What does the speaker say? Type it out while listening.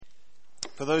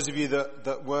For those of you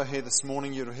that were here this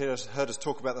morning, you'd have heard us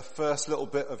talk about the first little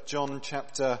bit of John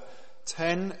chapter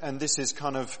 10, and this is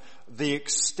kind of the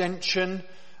extension.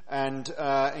 And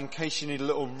in case you need a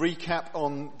little recap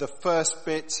on the first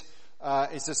bit,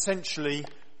 it's essentially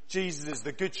Jesus is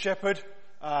the Good Shepherd.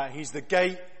 He's the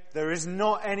gate. There is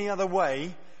not any other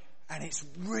way, and it's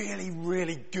really,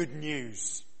 really good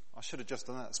news. I should have just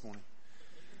done that this morning.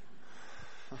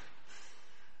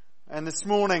 And this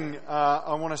morning,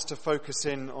 I want us to focus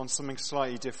in on something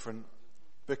slightly different.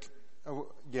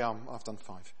 I've done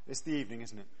 5. It's the evening,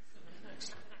 isn't it?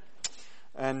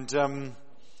 And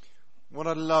what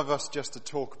I'd love us just to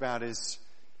talk about is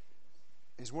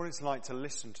what it's like to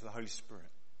listen to the Holy Spirit.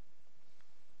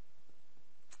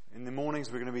 In the mornings,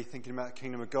 we're going to be thinking about the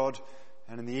kingdom of God.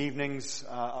 And in the evenings,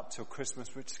 up till Christmas,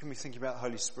 we're just going to be thinking about the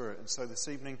Holy Spirit. And so this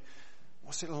evening,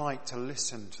 what's it like to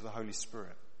listen to the Holy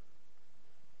Spirit?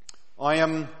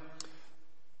 I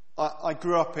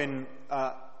grew up in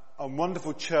a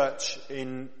wonderful church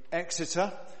in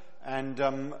Exeter, and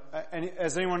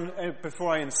has anyone,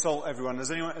 before I insult everyone,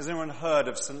 has anyone heard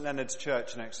of St Leonard's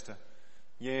Church in Exeter?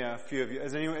 Yeah, a few of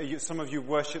you. Some of you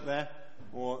worship there?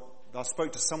 Or I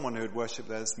spoke to someone who had worshipped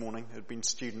there this morning, who had been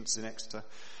students in Exeter.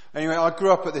 Anyway, I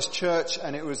grew up at this church,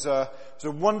 and it was a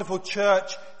wonderful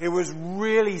church. It was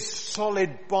really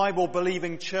solid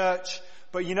Bible-believing church.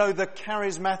 But you know, the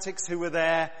charismatics who were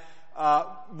there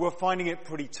were finding it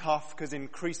pretty tough, because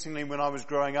increasingly when I was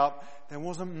growing up, there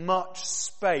wasn't much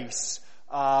space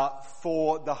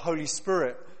for the Holy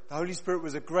Spirit. The Holy Spirit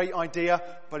was a great idea,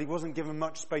 but he wasn't given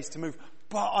much space to move.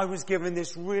 But I was given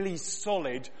this really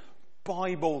solid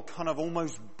Bible kind of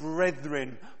almost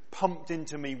brethren pumped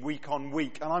into me week on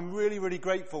week. And I'm really, really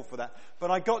grateful for that.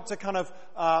 But I got to kind of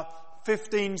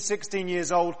 15, 16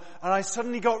 years old, and I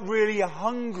suddenly got really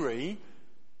hungry,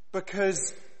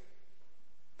 because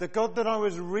the God that I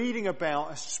was reading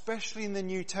about, especially in the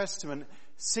New Testament,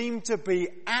 seemed to be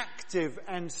active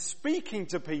and speaking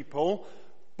to people.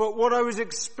 But what I was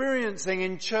experiencing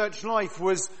in church life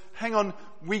was, hang on,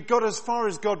 we got as far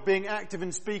as God being active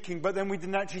and speaking, but then we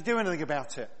didn't actually do anything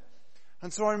about it.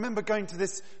 And so I remember going to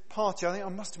this party. I think I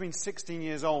must have been 16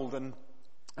 years old,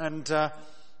 and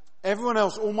everyone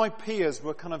else, all my peers,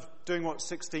 were kind of doing what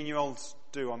 16-year-olds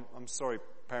do. I'm sorry,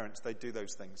 parents, they do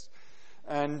those things.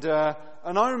 And I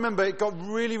remember it got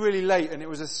really, really late, and it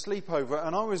was a sleepover,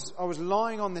 and I was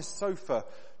lying on this sofa,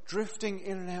 drifting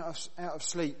in and out of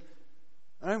sleep,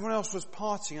 and everyone else was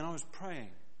partying, and I was praying.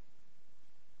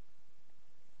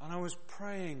 And I was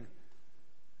praying,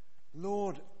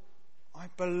 Lord, I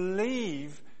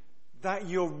believe that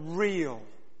you're real.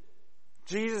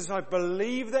 Jesus, I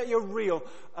believe that you're real,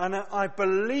 and I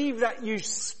believe that you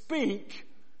speak,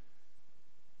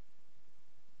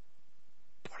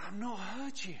 but I've not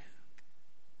heard you.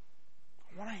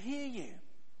 I want to hear you.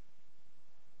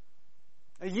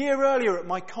 A year earlier at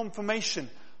my confirmation,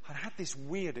 I'd had this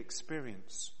weird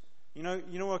experience. You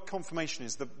know what confirmation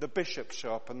is? The bishops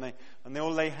show up and they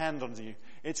all lay hand on you.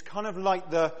 It's kind of like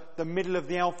the middle of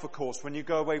the Alpha course when you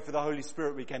go away for the Holy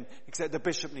Spirit weekend, except the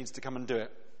bishop needs to come and do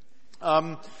it.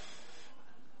 I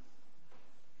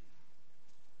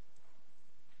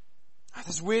had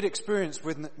this weird experience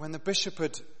when the bishop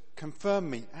had confirmed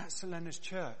me at St Leonard's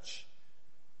Church,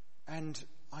 and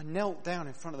I knelt down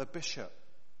in front of the bishop,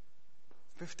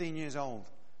 15 years old.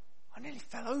 I nearly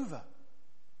fell over.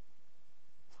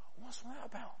 What's that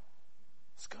about?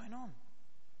 What's going on?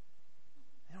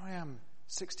 Here I am,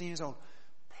 16 years old,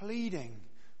 pleading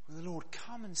with the Lord,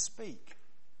 come and speak.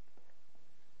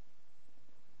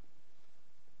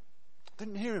 I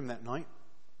didn't hear him that night.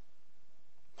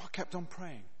 I kept on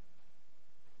praying.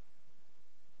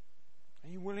 Are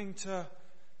you willing to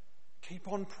keep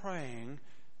on praying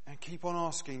and keep on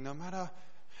asking, no matter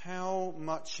how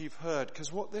much you've heard?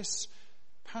 Because what this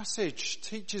passage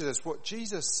teaches us, what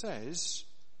Jesus says,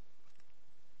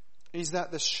 is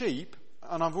that the sheep,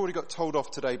 and I've already got told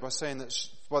off today by saying that,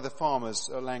 by the farmers'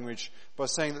 language, by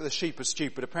saying that the sheep are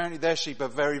stupid. Apparently their sheep are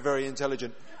very, very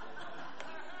intelligent.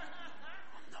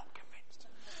 I'm not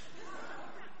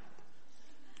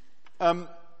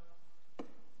convinced.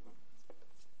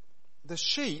 The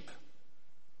sheep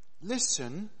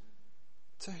listen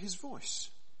to his voice.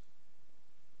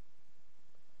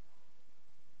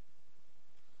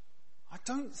 I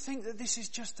don't think that this is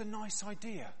just a nice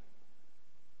idea.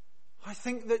 I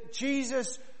think that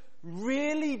Jesus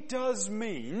really does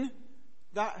mean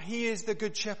that he is the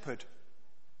Good Shepherd.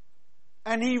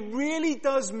 And he really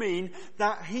does mean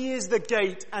that he is the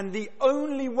gate and the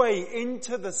only way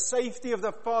into the safety of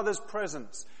the Father's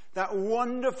presence, that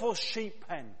wonderful sheep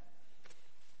pen,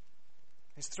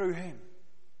 is through him.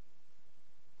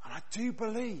 And I do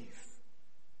believe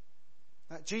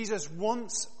That Jesus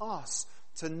wants us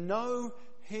to know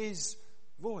his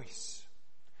voice.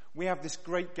 We have this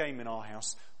great game in our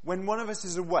house. When one of us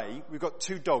is away, we've got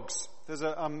two dogs. There's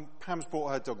Pam's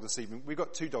brought her dog this evening. We've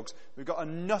got two dogs. We've got a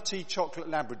nutty chocolate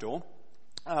Labrador,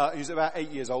 who's about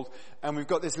 8 years old, and we've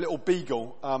got this little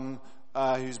beagle,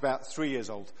 who's about 3 years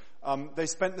old. They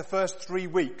spent the first 3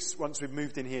 weeks, once we've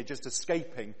moved in here, just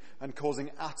escaping and causing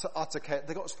utter chaos.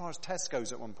 They got as far as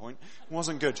Tesco's at one point. It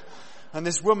wasn't good. And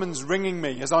this woman's ringing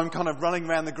me as I'm kind of running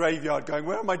around the graveyard going,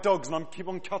 where are my dogs? And I keep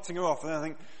on cutting her off. And I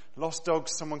think, lost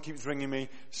dogs, someone keeps ringing me.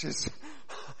 She says,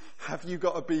 have you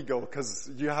got a beagle? Because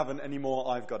you haven't anymore,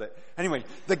 I've got it. Anyway,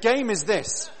 the game is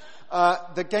this.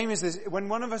 When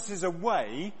one of us is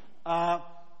away,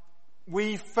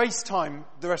 we FaceTime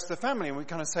the rest of the family and we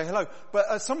kind of say hello.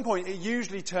 But at some point it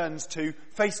usually turns to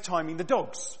FaceTiming the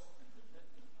dogs.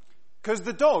 Because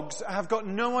the dogs have got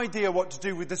no idea what to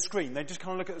do with the screen. They just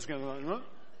kind of look at the screen and like,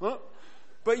 what?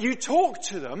 But you talk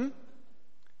to them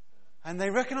and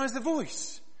they recognise the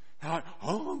voice. They're like,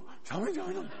 oh, something's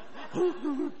going on.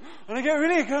 And they get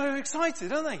really kind of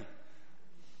excited, don't they?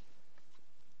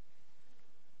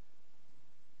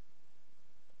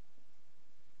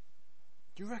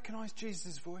 Do you recognise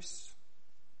Jesus' voice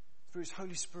through his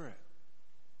Holy Spirit?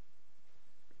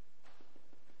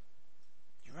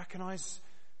 Do you recognise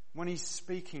when he's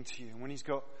speaking to you and when he's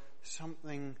got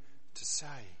something to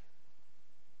say?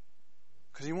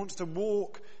 Because he wants to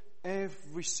walk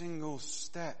every single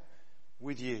step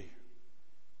with you.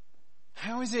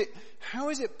 How is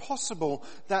it possible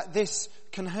that this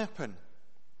can happen?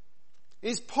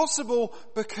 It's possible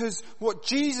because what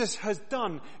Jesus has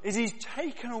done is he's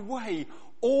taken away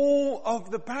all of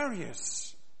the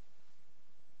barriers.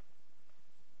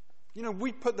 You know,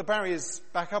 we put the barriers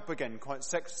back up again quite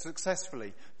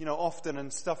successfully, often,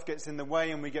 and stuff gets in the way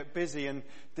and we get busy and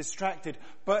distracted.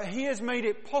 But he has made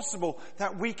it possible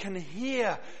that we can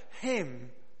hear him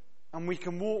and we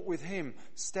can walk with him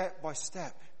step by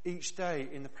step each day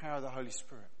in the power of the Holy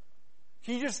Spirit.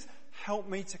 Can you just help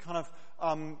me to kind of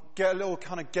get a little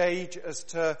kind of gauge as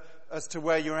to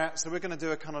where you're at? So we're going to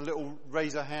do a kind of little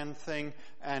raise a hand thing,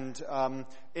 and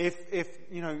if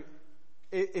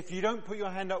you don't put your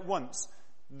hand up once,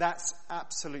 that's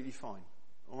absolutely fine.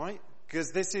 All right?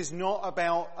 Because this is not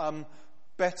about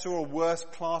better or worse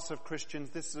class of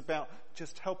Christians. This is about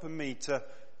just helping me to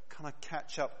kind of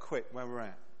catch up quick where we're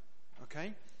at.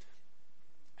 Okay?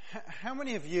 How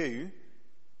many of you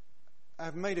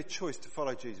have made a choice to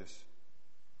follow Jesus?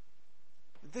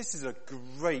 This is a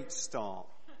great start.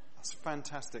 That's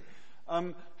fantastic.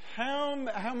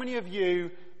 How many of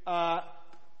you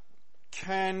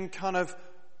can kind of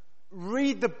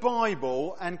read the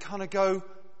Bible and kind of go,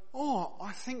 oh,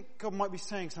 I think God might be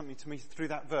saying something to me through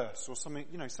that verse or something,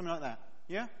 something like that?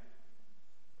 Yeah?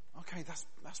 Okay, that's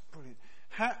brilliant.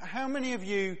 How many of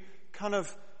you kind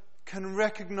of can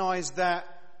recognize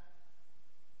that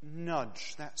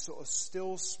nudge, that sort of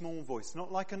still small voice,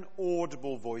 not like an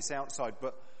audible voice outside,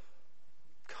 but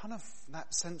kind of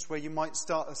that sense where you might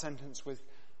start a sentence with,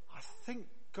 I think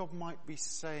God might be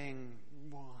saying,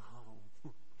 wow.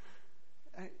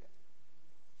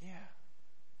 Yeah.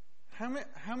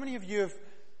 How many of you have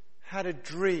had a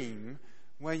dream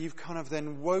where you've kind of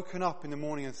then woken up in the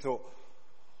morning and thought,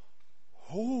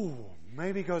 oh,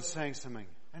 maybe God's saying something?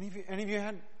 Any of you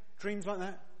had dreams like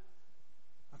that?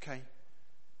 Okay.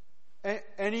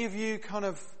 Any of you kind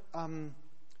of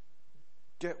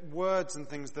get words and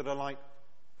things that are like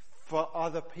for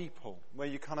other people, where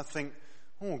you kind of think,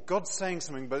 oh, God's saying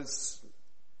something, but it's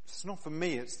not for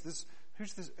me. It's this.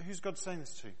 Who's God saying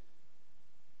this to?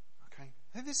 Okay,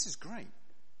 hey, this is great.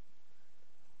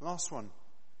 Last one.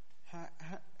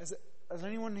 Has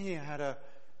anyone here had a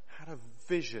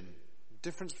vision?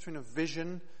 Difference between a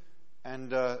vision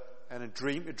and a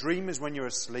dream. A dream is when you're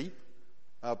asleep.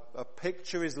 A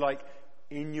picture is like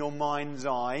in your mind's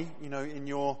eye,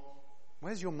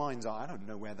 where's your mind's eye? I don't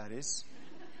know where that is.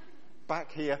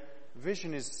 Back here.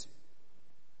 Vision is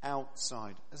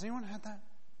outside. Has anyone had that?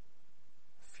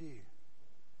 A few.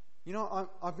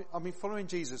 I've been following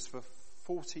Jesus for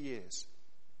 40 years.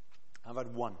 I've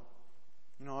had one.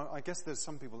 I guess there's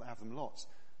some people that have them lots.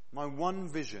 My one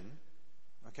vision,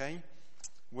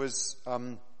 was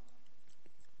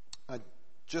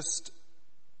just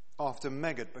after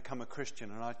Meg had become a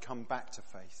Christian and I'd come back to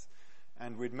faith.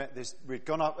 And we'd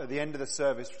gone up at the end of the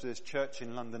service to this church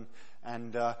in London,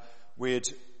 and we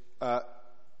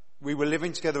were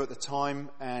living together at the time,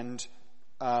 and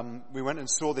we went and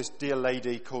saw this dear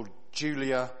lady called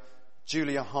Julia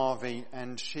Harvey,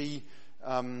 and she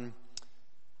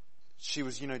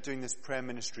was, doing this prayer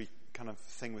ministry kind of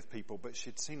thing with people, but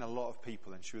she'd seen a lot of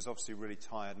people and she was obviously really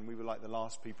tired, and we were like the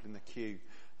last people in the queue.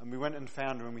 And we went and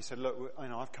found her and we said, look,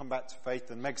 I've come back to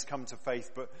faith and Meg's come to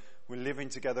faith, but we're living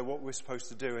together, what we're supposed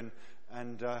to do.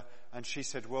 And she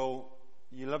said, well,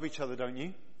 you love each other, don't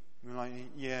you? We were like,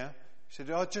 yeah. She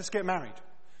said, just get married.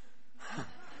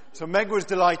 So Meg was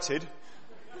delighted.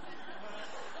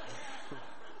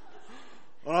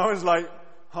 And I was like,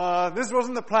 this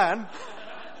wasn't the plan.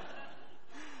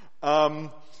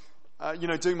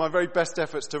 Doing my very best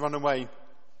efforts to run away.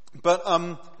 But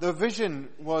the vision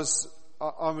was,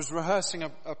 I was rehearsing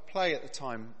a play at the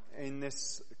time in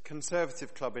this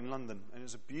conservative club in London, and it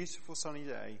was a beautiful sunny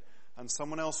day, and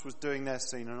someone else was doing their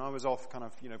scene, and I was off kind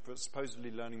of, supposedly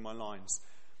learning my lines.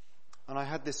 And I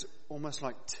had this almost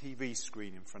like TV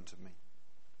screen in front of me.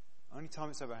 Only time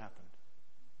it's ever happened.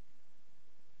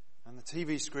 And the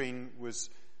TV screen was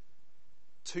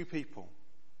two people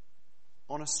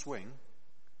on a swing,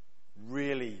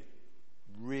 really,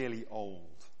 really old.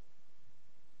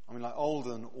 I mean, like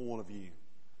older than all of you.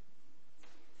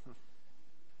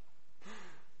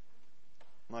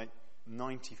 Like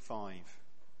 95.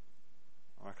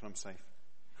 I reckon I'm safe.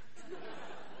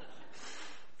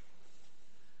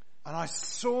 And I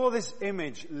saw this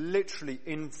image literally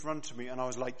in front of me, and I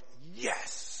was like,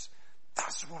 yes,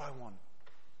 that's what I want.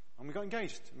 And we got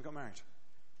engaged, and we got married.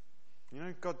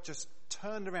 God just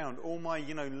turned around all my,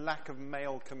 lack of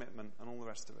male commitment and all the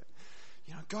rest of it.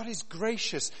 God is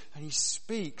gracious, and He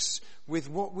speaks with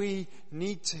what we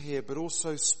need to hear, but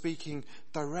also speaking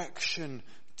direction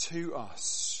to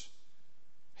us.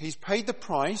 He's paid the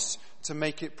price to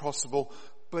make it possible,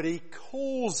 but He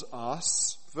calls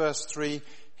us, verse 3,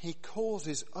 He calls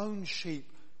His own sheep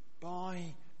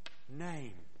by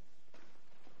name.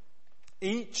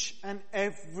 Each and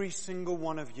every single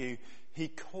one of you, He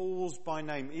calls by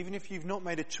name. Even if you've not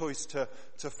made a choice to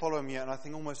follow Him yet, and I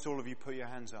think almost all of you put your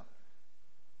hands up.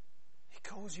 He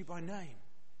calls you by name.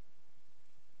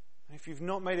 And if you've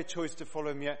not made a choice to follow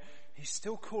Him yet, He's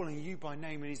still calling you by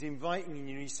name, and He's inviting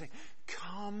you, and He's saying,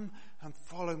 come and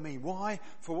follow me. Why?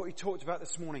 For what we talked about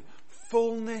this morning.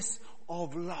 Fullness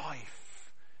of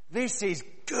life. This is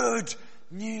good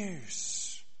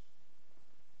news.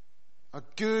 A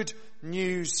good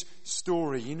news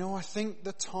story. I think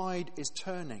the tide is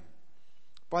turning.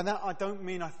 By that I don't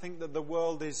mean I think that the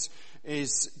world is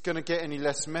going to get any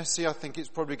less messy. I think it's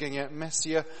probably going to get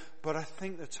messier. But I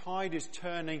think the tide is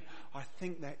turning. I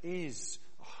think there is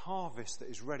a harvest that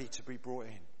is ready to be brought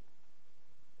in.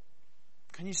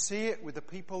 Can you see it with the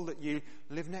people that you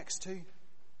live next to?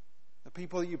 The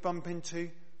people that you bump into?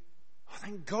 I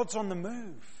think God's on the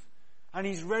move. And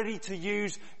He's ready to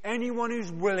use anyone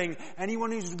who's willing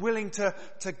to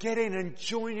get in and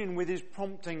join in with His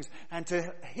promptings and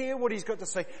to hear what He's got to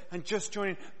say and just join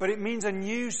in. But it means a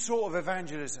new sort of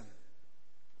evangelism.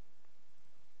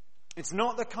 It's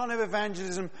not the kind of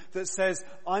evangelism that says,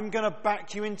 I'm going to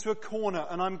back you into a corner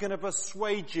and I'm going to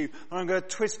persuade you and I'm going to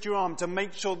twist your arm to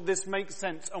make sure this makes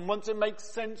sense. And once it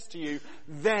makes sense to you,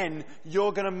 then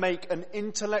you're going to make an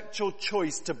intellectual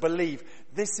choice to believe.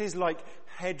 This is like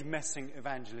head-messing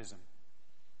evangelism.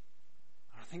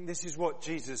 I think this is what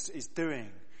Jesus is doing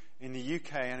in the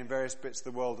UK and in various bits of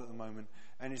the world at the moment.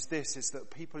 And it's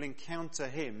that people encounter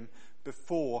Him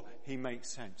before He makes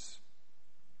sense.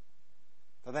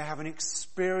 That they have an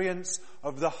experience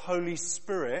of the Holy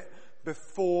Spirit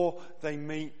before they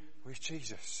meet with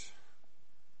Jesus.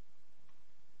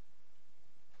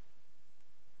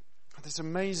 This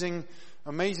amazing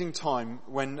time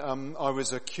when I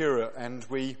was a curate, and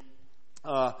we,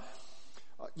 I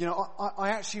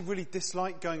actually really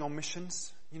dislike going on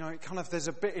missions. There's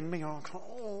a bit in me,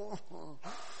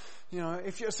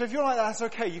 if you're like that, that's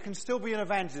okay. You can still be an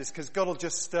evangelist because God will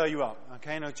just stir you up,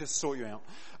 okay, and He'll just sort you out.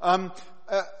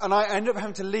 And I ended up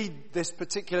having to lead this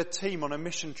particular team on a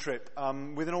mission trip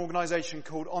with an organisation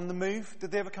called On the Move. Did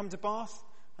they ever come to Bath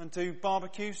and do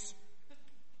barbecues?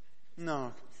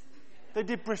 No. They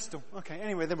did Bristol. Okay,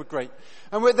 anyway, they were great.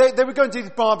 And they were going to do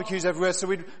these barbecues everywhere, so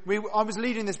I was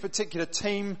leading this particular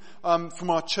team from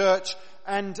our church,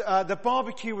 and the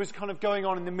barbecue was kind of going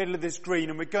on in the middle of this green,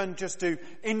 and we're going to just do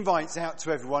invites out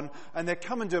to everyone, and they'd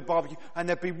come and do a barbecue, and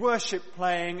there'd be worship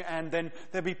playing, and then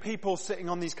there'd be people sitting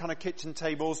on these kind of kitchen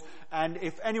tables, and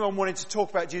if anyone wanted to talk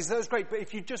about Jesus, that was great, but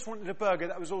if you just wanted a burger,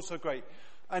 that was also great.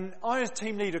 And I, as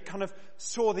team leader, kind of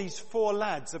saw these four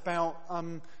lads about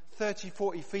 30,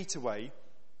 40 feet away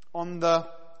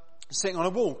sitting on a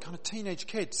wall, kind of teenage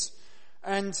kids.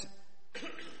 And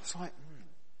it's like,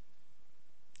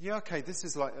 yeah, okay, this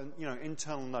is like,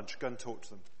 internal nudge, go and talk to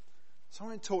them. So I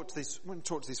went and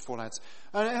talked to these four lads.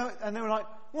 And they were like,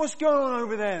 what's going on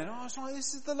over there? And I was like,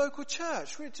 this is the local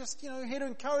church. We're just, here to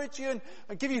encourage you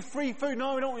and give you free food.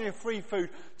 No, we don't want your free food.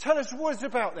 Tell us what it's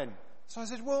about then. So I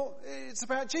said, well, it's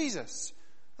about Jesus.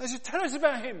 They said, tell us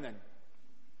about him then.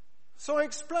 So I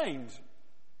explained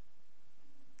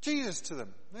Jesus to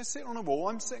them. They're sitting on a wall.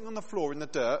 I'm sitting on the floor in the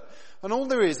dirt. And all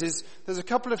there is there's a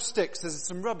couple of sticks. There's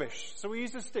some rubbish. So we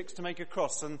use the sticks to make a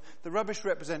cross. And the rubbish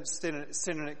represents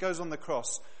sin and it goes on the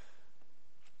cross.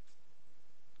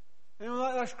 And I'm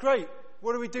like, that's great.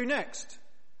 What do we do next?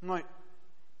 I'm like,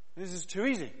 this is too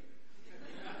easy.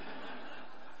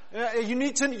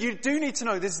 You do need to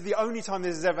know this is the only time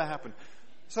this has ever happened.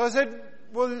 So I said,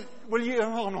 well, will you,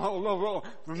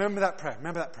 remember that prayer.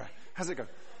 How's it go?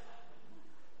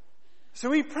 So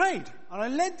we prayed, and I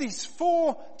led these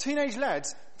 4 teenage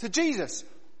lads to Jesus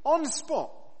on the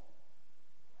spot.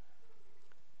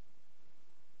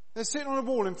 They're sitting on a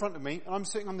wall in front of me, and I'm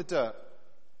sitting on the dirt.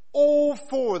 All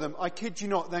 4 of them, I kid you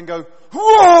not, then go,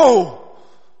 whoa!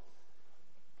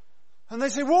 And they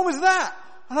say, what was that?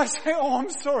 And I say, oh, I'm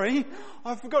sorry,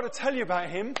 I forgot to tell you about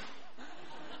him.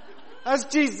 That's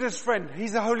Jesus' friend.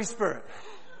 He's the Holy Spirit.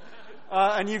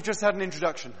 And you've just had an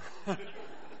introduction.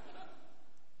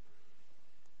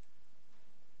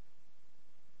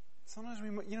 Sometimes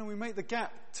we make the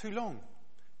gap too long.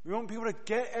 We want people to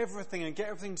get everything and get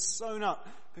everything sewn up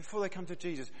before they come to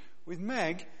Jesus. With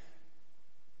Meg,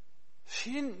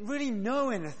 she didn't really know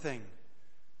anything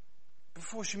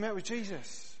before she met with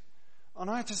Jesus. And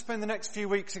I had to spend the next few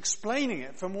weeks explaining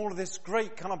it from all of this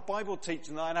great kind of Bible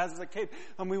teaching that I had as a kid.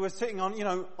 And we were sitting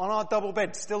on our double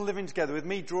bed, still living together, with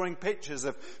me drawing pictures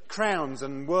of crowns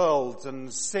and worlds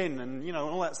and sin and,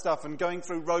 all that stuff, and going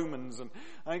through Romans and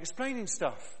explaining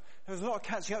stuff. There was a lot of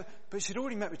catching up, but she'd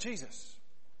already met with Jesus.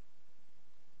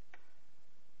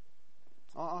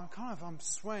 I'm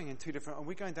swaying in 2 different. Are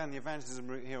we going down the evangelism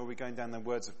route here, or are we going down the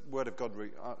word of God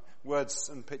route? Words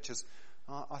and pictures.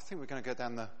 I think we're going to go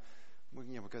down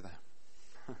we'll go there.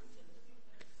 A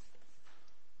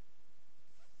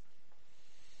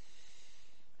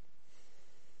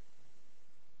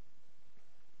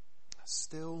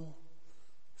still,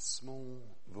 small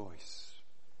voice.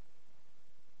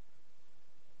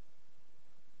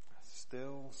 A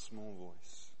still, small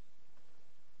voice.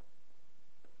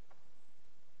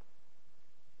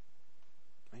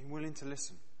 Are you willing to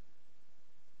listen?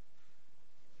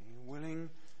 Are you willing,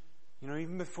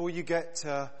 even before you get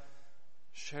to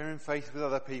sharing faith with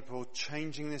other people,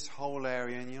 changing this whole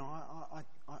area, and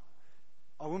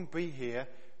I wouldn't be here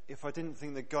if I didn't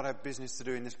think that God had business to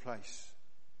do in this place.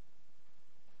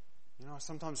 I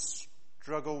sometimes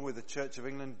struggle with the Church of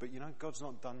England, but God's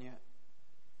not done yet.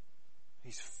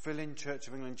 He's filling Church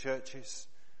of England churches,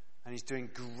 and he's doing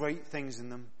great things in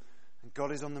them, and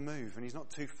God is on the move, and he's not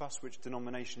too fussed which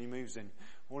denomination he moves in.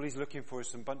 All he's looking for is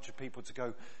some bunch of people to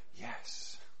go,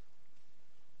 yes,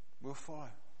 we'll follow.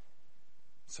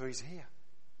 So he's here.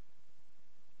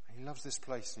 And he loves this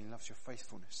place, and he loves your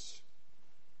faithfulness.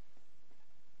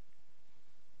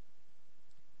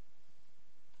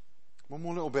 One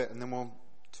more little bit, and then we'll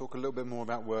talk a little bit more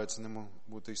about words, and then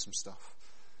we'll do some stuff.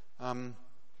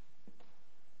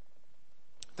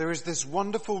 There is this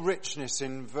wonderful richness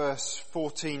in verse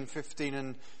 14, 15,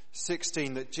 and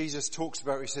 16 that Jesus talks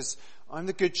about. He says, I'm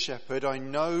the good shepherd. I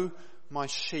know my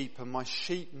sheep, and my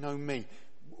sheep know me.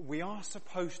 We are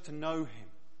supposed to know him.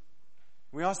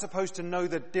 We are supposed to know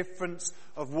the difference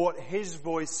of what his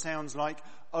voice sounds like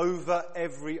over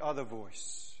every other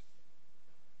voice.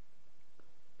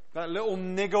 That little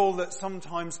niggle that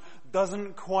sometimes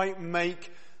doesn't quite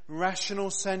make rational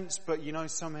sense, but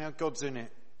somehow God's in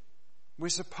it. We're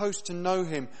supposed to know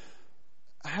him.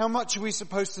 How much are we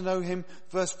supposed to know him?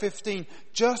 Verse 15,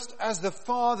 just as the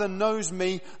Father knows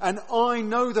me and I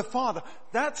know the Father.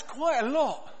 That's quite a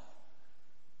lot.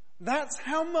 That's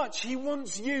how much he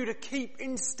wants you to keep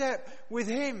in step with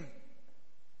him.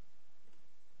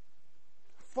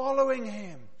 Following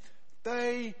him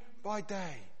day by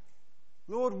day.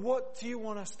 Lord, what do you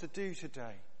want us to do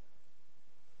today?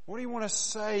 What do you want to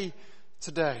say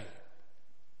today?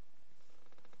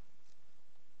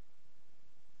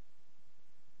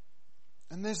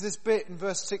 And there's this bit in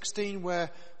verse 16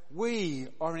 where we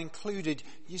are included.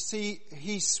 You see,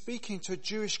 he's speaking to a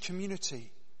Jewish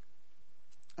community.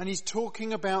 And he's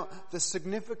talking about the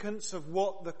significance of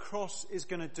what the cross is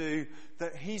going to do,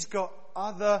 that he's got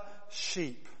other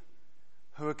sheep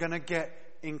who are going to get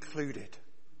included.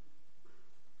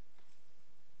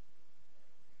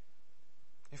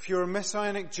 If you're a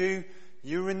Messianic Jew,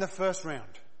 you're in the first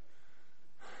round.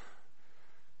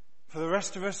 For the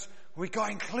rest of us, we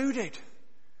got included.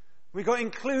 We got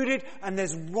included, and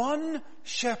there's one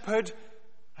shepherd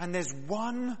and there's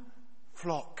one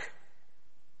flock.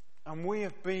 And we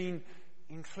have been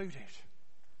included.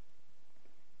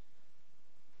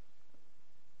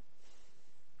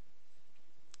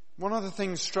 One other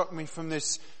thing struck me from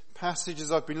this passage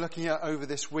as I've been looking at over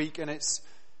this week, and it's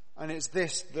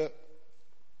this, that,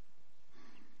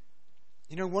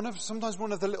 sometimes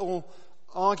one of the little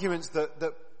arguments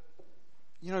that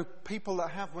people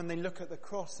that have when they look at the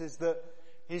cross is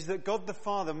that God the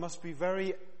Father must be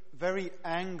very, very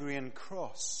angry and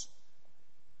cross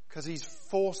because he's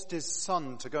forced his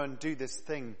son to go and do this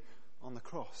thing on the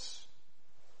cross.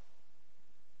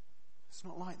 It's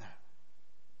not like that.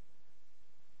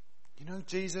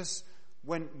 Jesus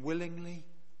went willingly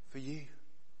for you.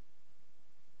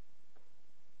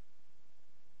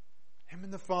 Him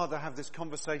and the Father have this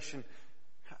conversation.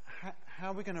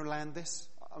 How are we going to land this?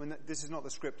 I mean, this is not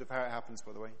the script of how it happens,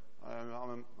 by the way.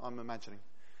 I'm imagining.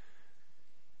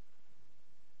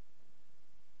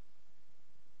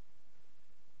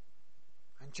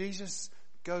 And Jesus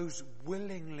goes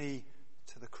willingly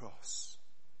to the cross.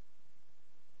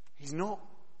 He's not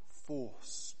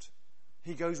forced.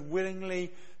 He goes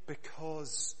willingly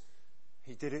because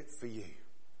he did it for you.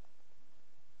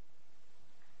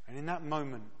 And in that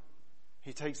moment,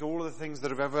 he takes all of the things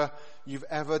that you've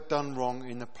ever done wrong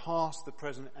in the past, the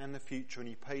present, and the future, and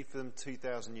he paid for them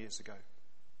 2,000 years ago.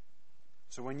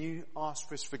 So when you ask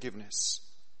for his forgiveness,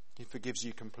 he forgives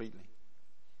you completely.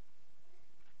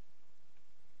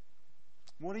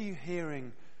 What are you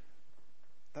hearing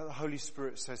that the Holy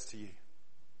Spirit says to you?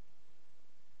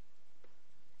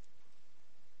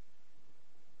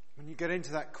 When you get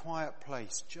into that quiet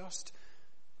place, just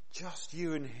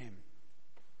you and him.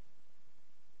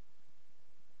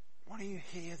 What do you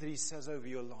hear that he says over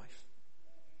your life?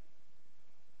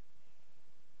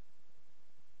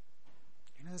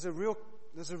 There's a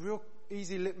real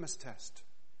easy litmus test.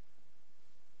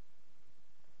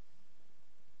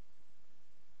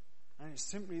 And it's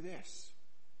simply this.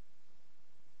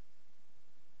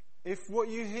 If what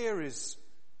you hear is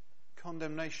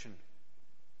condemnation,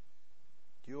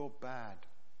 you're bad.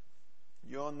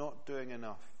 You're not doing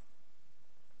enough.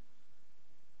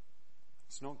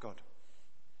 It's not God.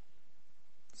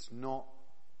 It's not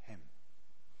him.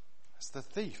 It's the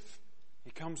thief.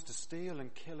 He comes to steal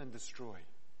and kill and destroy.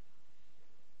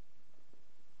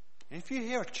 And if you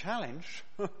hear a challenge,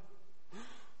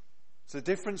 it's the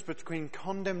difference between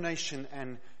condemnation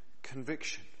and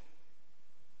conviction.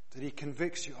 That he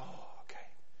convicts you. Oh, okay.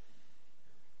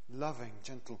 Loving,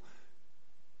 gentle.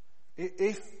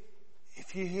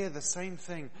 If you hear the same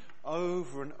thing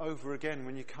over and over again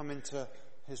when you come into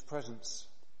his presence,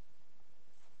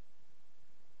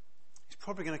 he's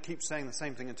probably going to keep saying the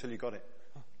same thing until you got it.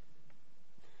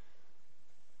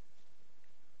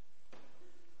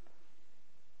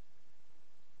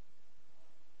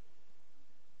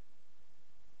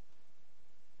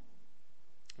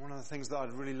 One of the things that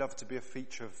I'd really love to be a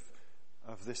feature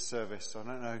of this service, I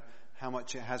don't know how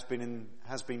much it has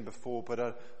been before, but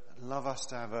I'd love us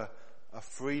to have a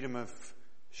freedom of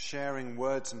sharing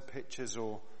words and pictures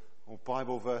or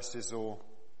Bible verses or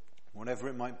whatever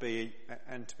it might be,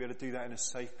 and to be able to do that in a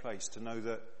safe place, to know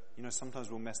that,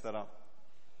 sometimes we'll mess that up.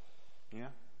 Yeah?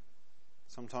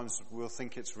 Sometimes we'll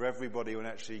think it's for everybody when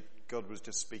actually God was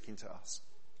just speaking to us.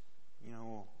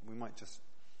 Or we might just,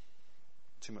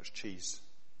 too much cheese.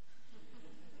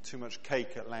 Too much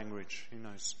cake at Langridge, who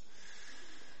knows?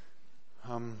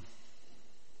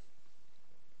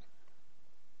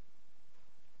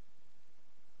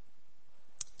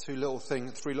 Three little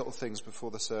things before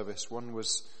the service. One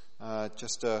was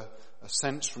just a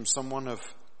sense from someone of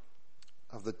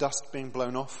the dust being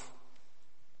blown off.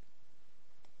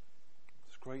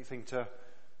 It's a great thing to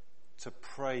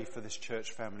pray for this church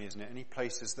family, isn't it? Any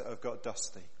places that have got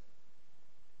dusty.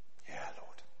 Yeah,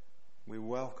 Lord, we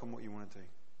welcome what you want to do.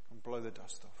 And blow the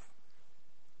dust off.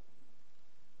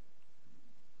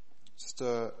 Just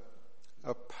a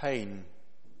pain.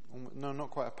 No, not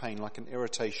quite a pain, like an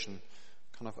irritation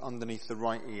kind of underneath the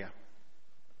right ear.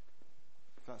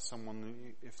 If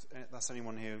that's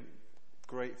anyone here,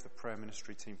 great if the prayer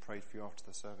ministry team prayed for you after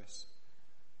the service.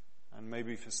 And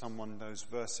maybe for someone, those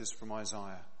verses from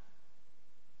Isaiah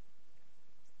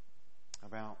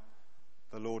about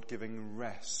the Lord giving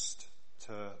rest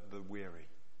to the weary.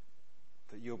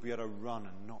 That you'll be able to run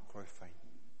and not grow faint.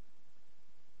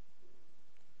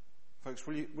 Folks,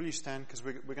 will you stand? Because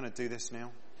we're going to do this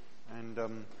now. And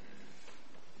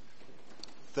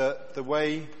the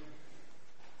way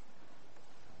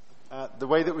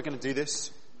that we're going to do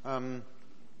this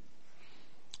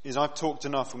is I've talked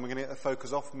enough, and we're going to get the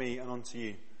focus off me and onto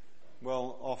you.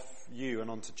 well, off you and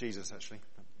onto Jesus, actually.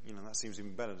 That seems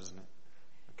even better, doesn't it?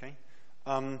 Okay.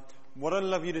 What I'd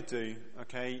love you to do,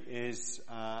 okay, is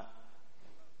I'd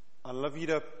love you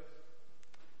to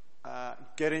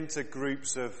get into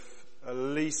groups of at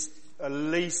least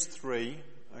 3,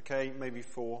 okay, maybe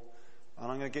 4,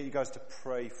 and I'm going to get you guys to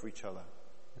pray for each other,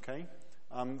 okay?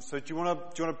 So do you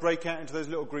want to break out into those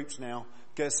little groups now,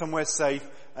 get somewhere safe,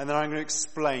 and then I'm going to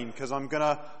explain, because I'm going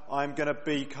to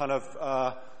be kind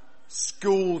of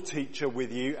school teacher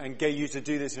with you and get you to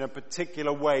do this in a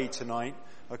particular way tonight,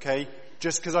 okay?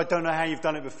 Just because I don't know how you've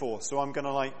done it before, so we're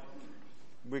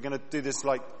going to do this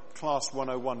like class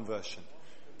 101 version,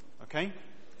 okay?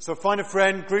 So find a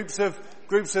friend, groups of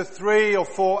 3 or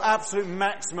 4, absolute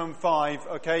maximum 5,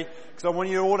 okay? Because I want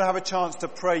you all to have a chance to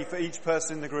pray for each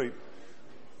person in the group.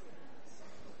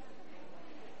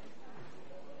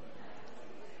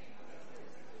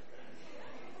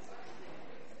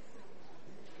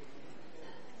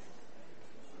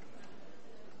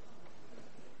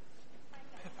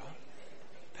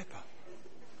 Pippa,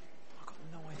 I've got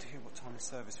no idea what time the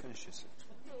service finishes.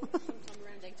 Sometime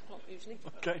around 8 o'clock usually.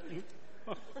 Okay.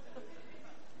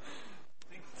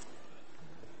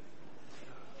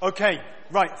 Okay,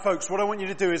 right, folks, what I want you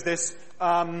to do is this.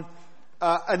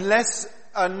 Unless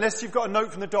you've got a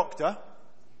note from the doctor,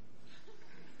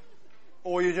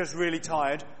 or you're just really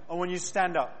tired, I want you to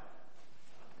stand up.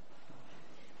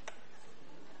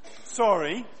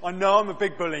 Sorry, I know I'm a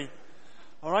big bully.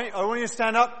 Alright, I want you to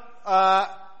stand up,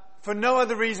 for no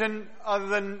other reason other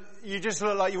than you just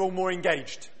look like you're all more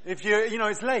engaged. If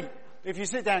it's late. If you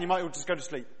sit down, you might all just go to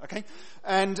sleep, okay?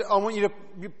 And I want you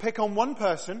to pick on one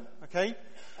person, okay?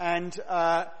 And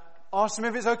ask them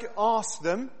if it's okay. Ask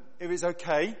them if it's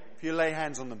okay if you lay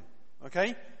hands on them,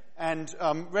 okay? And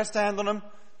rest a hand on them.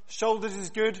 Shoulders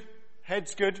is good.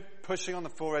 Head's good. Pushing on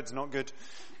the forehead's not good.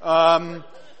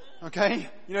 Okay?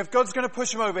 If God's going to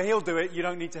push them over, He'll do it. You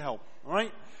don't need to help, all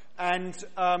right? And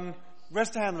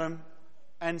rest a hand on them,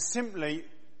 and simply,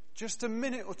 just a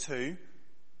minute or 2,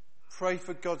 pray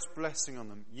for God's blessing on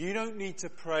them. You don't need to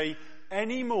pray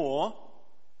any more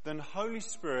than Holy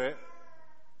Spirit,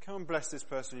 come and bless this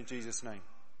person in Jesus' name.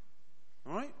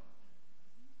 All right?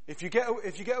 If you get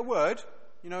a word,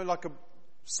 like an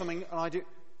idea,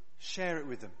 share it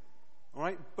with them. All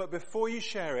right? But before you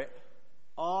share it,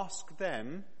 ask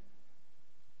them,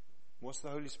 what's the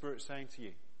Holy Spirit saying to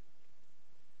you?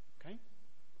 Okay?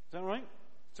 Is that all right?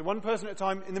 So one person at a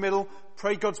time, in the middle,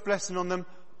 pray God's blessing on them,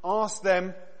 ask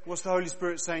them, what's the Holy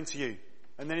Spirit saying to you?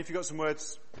 And then if you've got some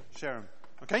words, share them.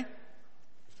 Okay?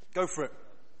 Go for it.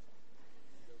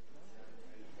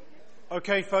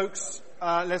 Okay, folks,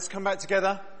 let's come back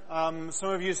together. Some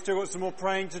of you have still got some more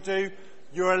praying to do.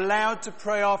 You're allowed to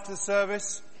pray after the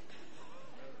service.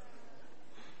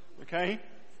 Okay?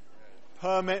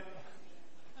 Permit.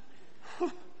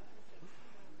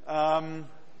 Can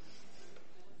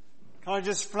I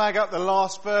just flag up the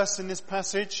last verse in this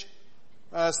passage?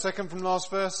 Second from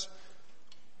last verse.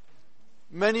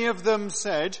 Many of them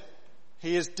said,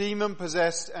 he is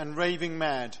demon-possessed and raving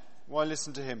mad. Why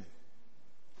listen to him?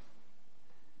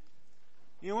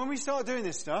 When we start doing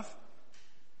this stuff,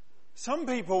 some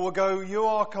people will go, you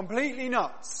are completely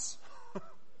nuts.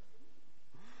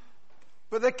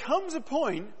 But there comes a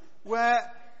point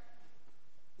where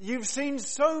you've seen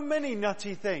so many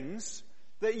nutty things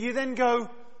that you then go,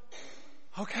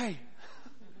 okay.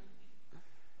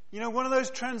 One of those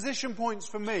transition points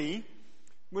for me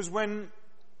was when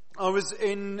I was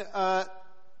in a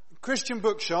Christian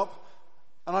bookshop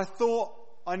and I thought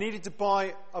I needed to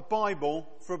buy a Bible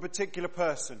for a particular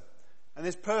person. And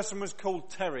this person was called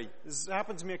Terry. This has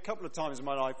happened to me a couple of times in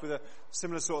my life with a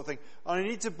similar sort of thing. And I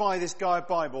need to buy this guy a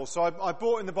Bible. So I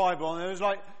bought in the Bible and it was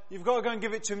like, you've got to go and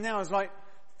give it to him now. I was like,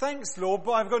 thanks Lord,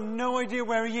 but I've got no idea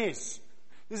where he is.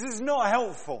 This is not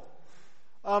helpful.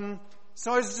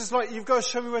 So I was just like, you've got to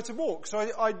show me where to walk. So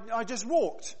I just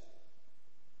walked.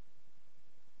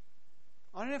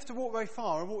 I didn't have to walk very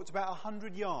far. I walked about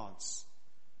 100 yards.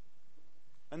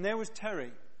 And there was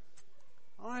Terry.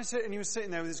 And he was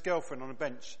sitting there with his girlfriend on a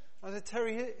bench. I said,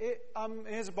 Terry,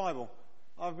 here's a Bible.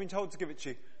 I've been told to give it to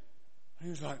you. And he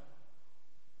was like,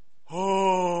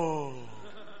 oh.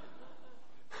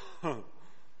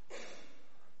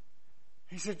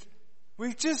 He said,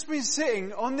 we've just been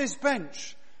sitting on this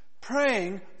bench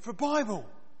praying for a Bible.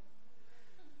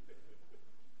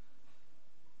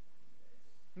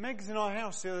 Meg's in our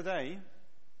house the other day,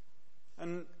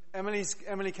 and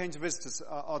Emily came to visit us,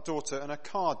 our daughter, and her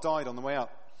car died on the way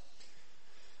up.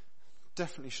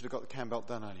 Definitely should have got the cam belt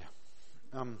done earlier.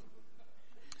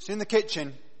 She's in the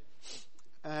kitchen,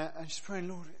 and she's praying,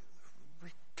 Lord,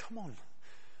 come on.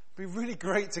 It'd be really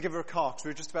great to give her a car because we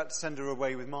were just about to send her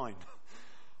away with mine.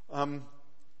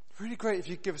 Really great if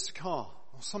you'd give us a car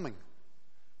or something.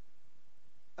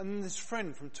 And then this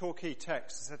friend from Torquay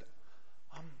texted and said,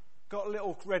 got a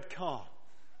little red car.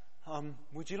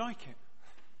 Would you like it?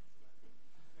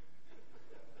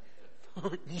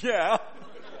 Yeah.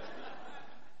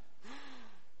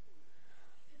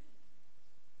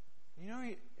 You know,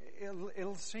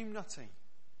 it'll seem nutty.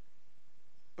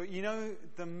 But you know,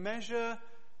 the measure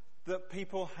that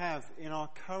people have in our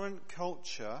current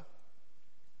culture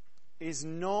is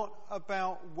not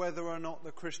about whether or not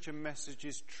the Christian message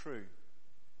is true.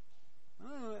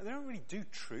 They don't really do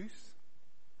truth.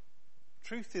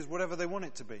 Truth is whatever they want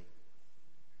it to be.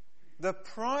 The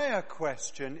prior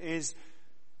question is,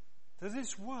 does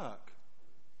this work?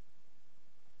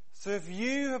 So if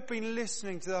you have been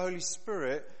listening to the Holy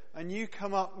Spirit and you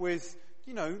come up with,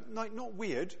 you know, like not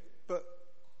weird, but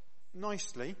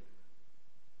nicely,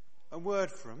 a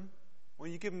word from him, or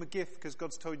you give them a gift because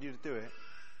God's told you to do it,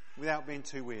 without being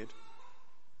too weird,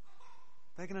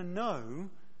 they're going to know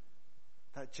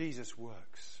that Jesus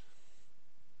works.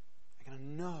 They're going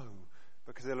to know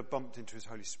because they'll have bumped into his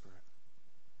Holy Spirit.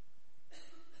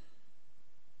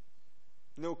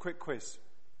 A little quick quiz.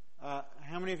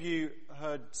 How many of you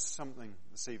heard something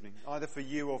this evening, either for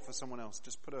you or for someone else?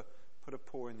 Just put a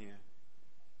paw in the air.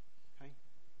 Okay,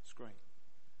 that's great.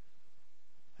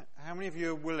 How many of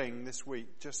you are willing this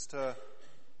week just to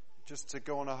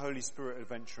go on a Holy Spirit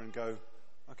adventure and go,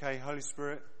 okay, Holy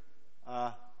Spirit,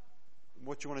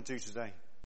 what do you want to do today?